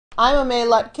I'm Amay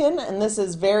Lutkin, and this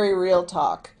is Very Real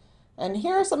Talk. And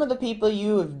here are some of the people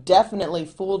you have definitely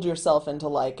fooled yourself into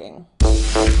liking.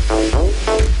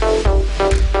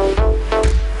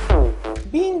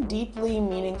 Being deeply,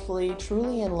 meaningfully,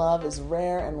 truly in love is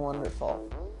rare and wonderful.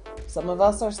 Some of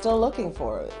us are still looking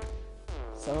for it.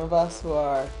 Some of us who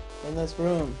are in this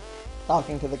room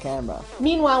talking to the camera.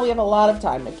 Meanwhile, we have a lot of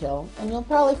time to kill, and you'll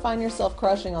probably find yourself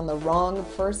crushing on the wrong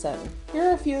person. Here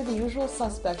are a few of the usual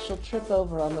suspects you'll trip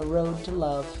over on the road to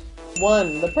love.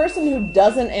 1. The person who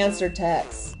doesn't answer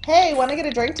texts. Hey, wanna get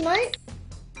a drink tonight?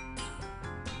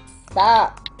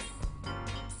 Stop.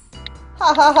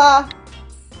 Ha ha ha.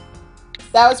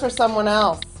 That was for someone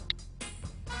else.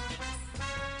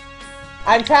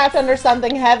 I'm trapped under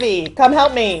something heavy. Come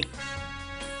help me.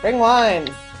 Bring wine.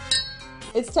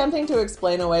 It's tempting to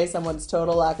explain away someone's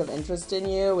total lack of interest in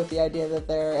you with the idea that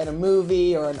they're in a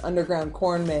movie or an underground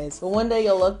corn maze, but one day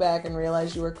you'll look back and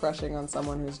realize you were crushing on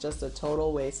someone who's just a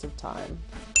total waste of time.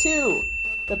 2.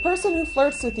 The person who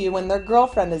flirts with you when their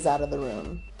girlfriend is out of the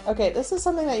room. Okay, this is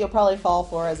something that you'll probably fall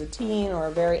for as a teen or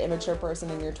a very immature person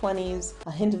in your 20s.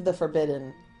 A hint of the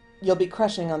forbidden. You'll be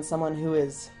crushing on someone who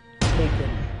is taken.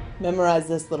 Memorize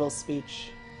this little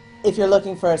speech. If you're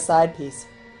looking for a side piece,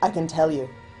 I can tell you,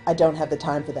 I don't have the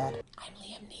time for that. I'm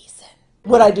Liam Neeson.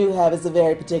 What I do have is a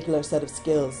very particular set of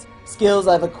skills. Skills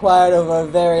I've acquired over a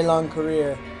very long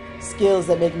career. Skills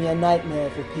that make me a nightmare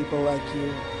for people like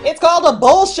you. It's called a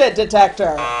bullshit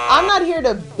detector. I'm not here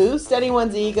to boost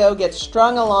anyone's ego, get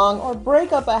strung along, or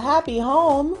break up a happy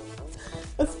home.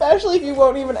 Especially if you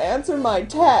won't even answer my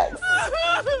text.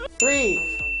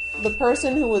 3. The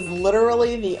person who was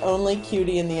literally the only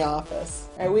cutie in the office.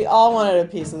 Right, we all wanted a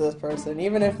piece of this person,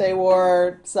 even if they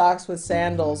wore socks with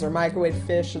sandals or microwave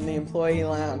fish in the employee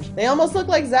lounge. They almost looked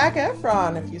like Zac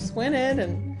Efron if you squinted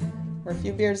and were a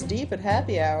few beers deep at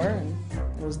happy hour and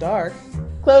it was dark.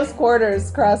 Close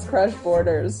quarters cross crush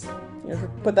borders. You have to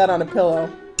put that on a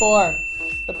pillow. 4.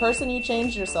 The person you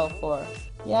changed yourself for.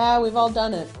 Yeah, we've all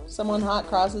done it. Someone hot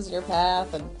crosses your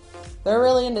path and they're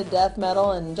really into death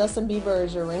metal and Justin Bieber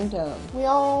is your ringtone. We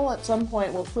all, at some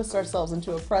point, will twist ourselves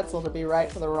into a pretzel to be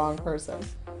right for the wrong person.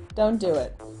 Don't do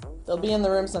it. They'll be in the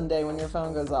room someday when your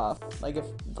phone goes off. Like if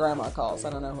grandma calls.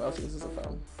 I don't know who else uses a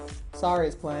phone. Sorry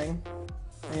is playing.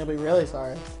 And you'll be really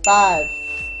sorry. 5.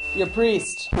 Your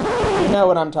priest. You know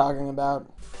what I'm talking about.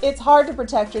 It's hard to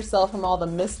protect yourself from all the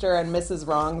Mr. and Mrs.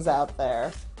 Wrongs out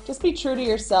there. Just be true to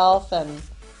yourself and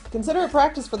consider it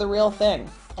practice for the real thing.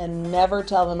 And never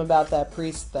tell them about that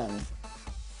priest thing.